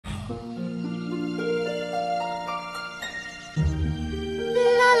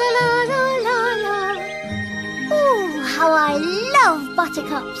La la la la la la. Oh, how I love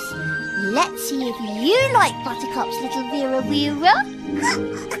buttercups. Let's see if you like buttercups, little Vera Vera.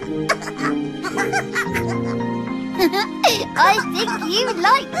 I think you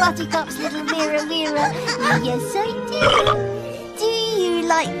like buttercups, little Vera Vera. Yes, I do. Do you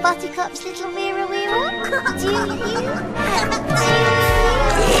like buttercups, little Vera Vera? Do you?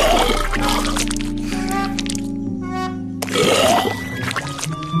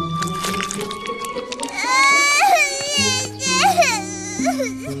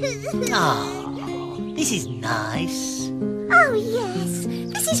 Oh, this is nice. Oh, yes.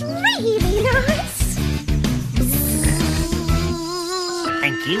 This is really nice.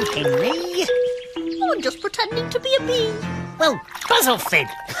 Thank you, Henry. I'm just pretending to be a bee. Well, buzz off then.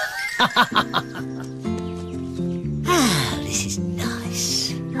 Ah, this is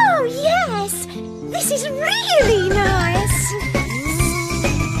nice. Oh, yes. This is really nice.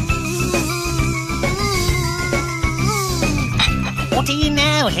 What are you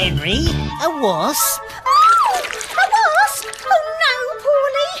now, Henry? A wasp? Oh, a wasp? Oh, no,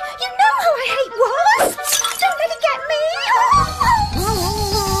 Paulie. You know how I hate wasps. Don't let it get me.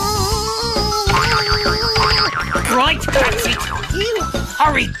 Right, that's it. You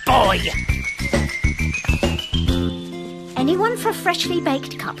horrid boy. Anyone for a freshly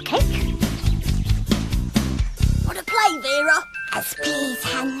baked cupcake? Want to play, Vera? Yes, please,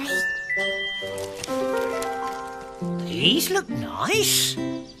 Henry. These look nice.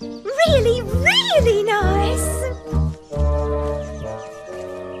 Really, really nice.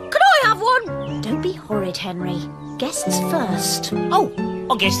 Can I have one? Don't be horrid, Henry. Guests first. Oh,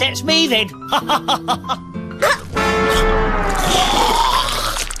 I guess that's me then.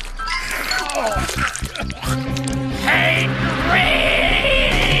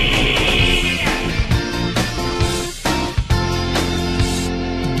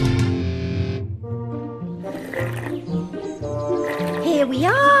 Here we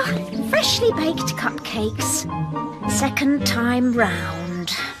are, freshly baked cupcakes. Second time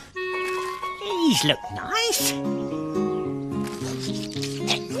round. These look nice.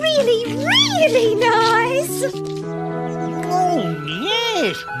 Really, really nice. Oh,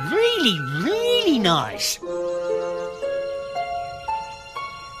 yes. Really, really nice.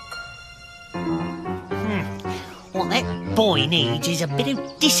 What that boy needs is a bit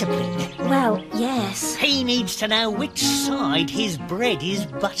of discipline. Well, yes. He needs to know which side his bread is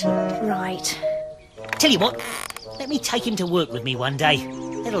buttered. Right. Tell you what, let me take him to work with me one day.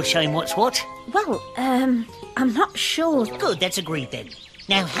 That'll show him what's what. Well, I'm not sure. Good, that's agreed then.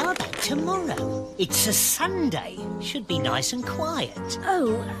 Now, how about tomorrow? It's a Sunday. Should be nice and quiet.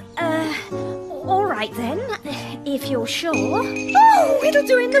 Oh, all right then, if you're sure. Oh, it'll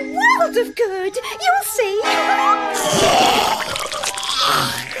do him the world of good. You'll see.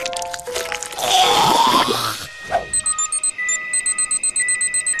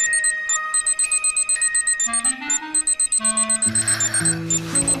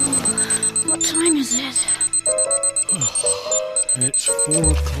 What time is it? It's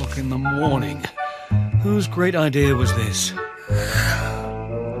 4 o'clock in the morning. Whose great idea was this?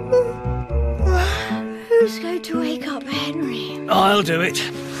 Who's going to wake up Henry? I'll do it.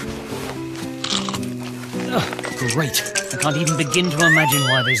 Oh, great. I can't even begin to imagine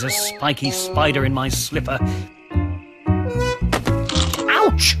why there's a spiky spider in my slipper.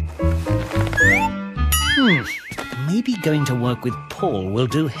 Ouch! Maybe going to work with Paul will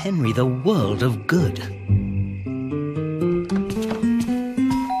do Henry the world of good.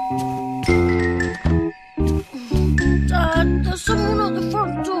 Dad, there's someone at the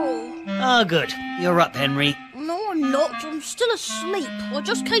front door. Ah, good. You're up, Henry. No, I'm not. I'm still asleep. I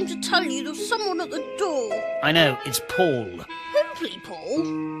just came to tell you there's someone at the door. I know, it's Paul. Pimply Paul?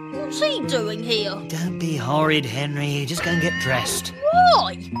 What's he doing here? Don't be horrid, Henry. Just go and get dressed.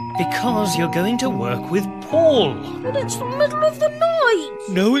 Why? Because you're going to work with Paul. But it's the middle of the night.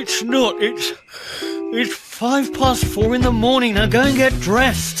 No, it's not. It's 4:05 in the morning. Now go and get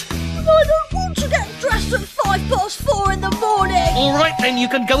dressed. I don't want to get dressed at 4:05 in the morning. All right, then you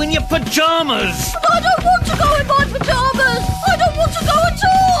can go in your pyjamas. But I don't want to go in my pyjamas. I don't want to go at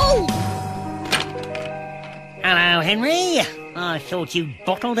all. Hello, Henry. I thought you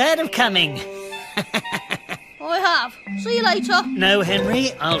bottled out of coming. I have. See you later. No,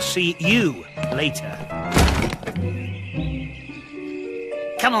 Henry, I'll see you later.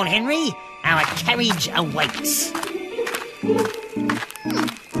 Come on, Henry. Our carriage awaits.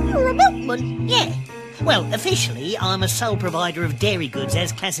 You're a milkman. Yeah. Well, officially, I'm a sole provider of dairy goods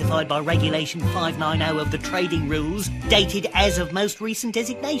as classified by Regulation 590 of the Trading Rules, dated as of most recent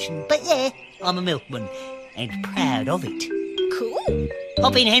designation. But yeah, I'm a milkman, and proud of it. Cool.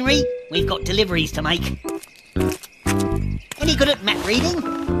 Hop in, Henry. We've got deliveries to make. Any good at map reading?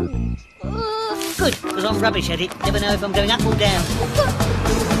 Good, because I'm rubbish at it. Never know if I'm going up or down.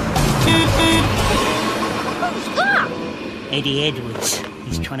 Who's that? Eddie Edwards.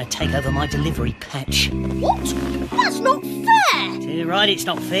 He's trying to take over my delivery patch. What? That's not fair. You're right, it's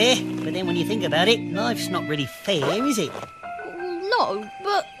not fair. But then when you think about it, life's not really fair, is it? No,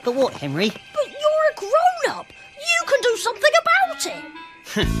 but... But what, Henry? But you're a grown-up. You can do something about it.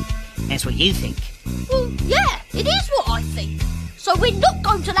 That's what you think. Well, yeah, it is what I think. So we're not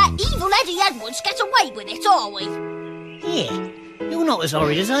going to let evil Eddie Edwards get away with it, are we? Yeah, you're not as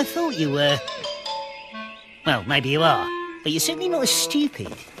horrid as I thought you were. Well, maybe you are, but you're certainly not as stupid.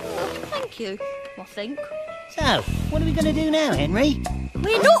 Thank you, I think. So, what are we going to do now, Henry?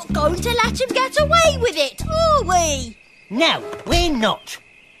 We're not going to let him get away with it, are we? No, we're not.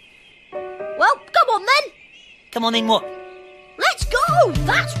 Well, come on then. Come on then, what? Let's go,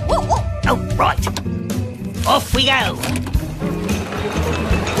 that's what. Oh, right. Off we go.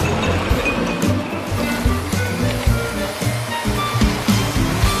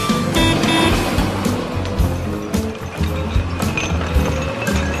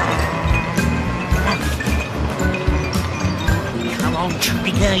 Come on,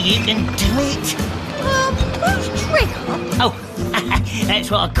 Trigger, you can do it. Who's Trigger? Oh, that's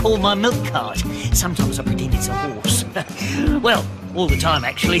what I call my milk cart. Sometimes I pretend it's a horse. Well, all the time,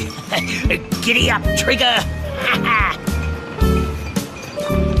 actually. Giddy up, Trigger!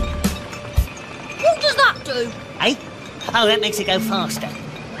 What does that do? Hey? Oh, that makes it go faster.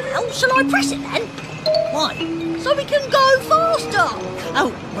 Well, shall I press it then? Why? So we can go faster.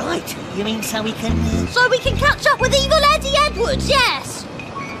 Oh, right. You mean so we can... So we can catch up with evil Eddie Edwards, yes.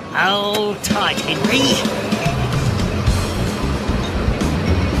 Hold tight, Henry.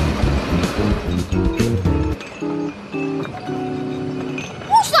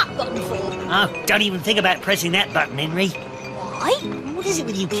 What's that button for? Oh, don't even think about pressing that button, Henry. Why? What is it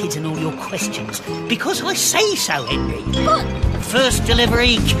with you kids and all your questions? Because I say so, Henry. But... First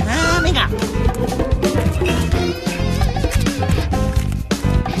delivery coming up.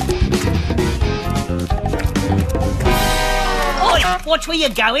 Oi, watch where you're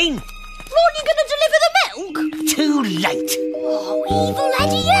going. Aren't you going to deliver the milk? Too late. Oh, evil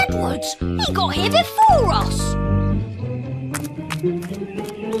Eddie Edwards. He got here before us.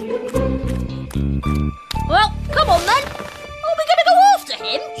 Well, come on then. Are we going to go after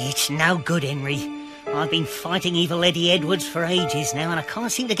him? It's no good, Henry. I've been fighting evil Eddie Edwards for ages now and I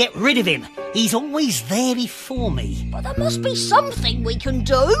can't seem to get rid of him. He's always there before me. But there must be something we can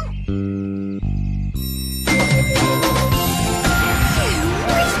do.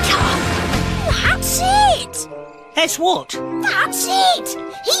 That's it! That's what? That's it!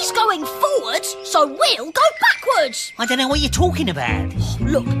 He's going forwards, so we'll go backwards. I don't know what you're talking about.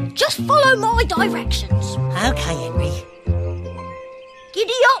 Look, just follow my directions. Okay, Henry.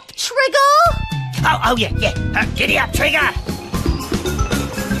 Giddy up, Trigger! Oh, yeah. Giddy up, Trigger!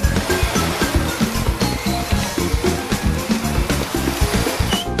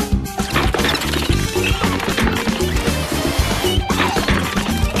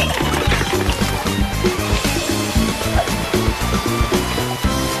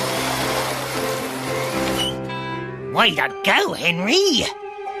 Way to go, Henry!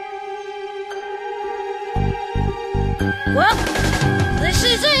 Well, this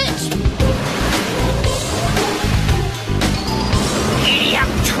is it. Giddy up,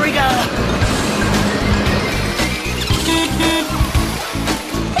 Trigger!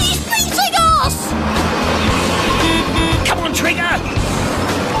 He's beating us! Come on, Trigger!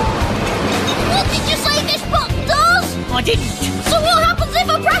 What did you say this button does? I didn't. So what happens if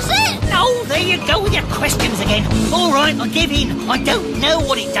I press it? No, there you go with your questions again. All right, I give in. I don't know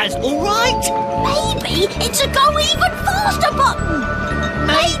what it does, all right? Maybe it's a go even faster button.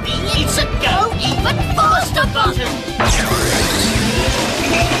 Maybe it's a go Even faster button.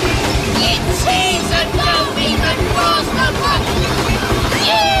 It is a go even faster button.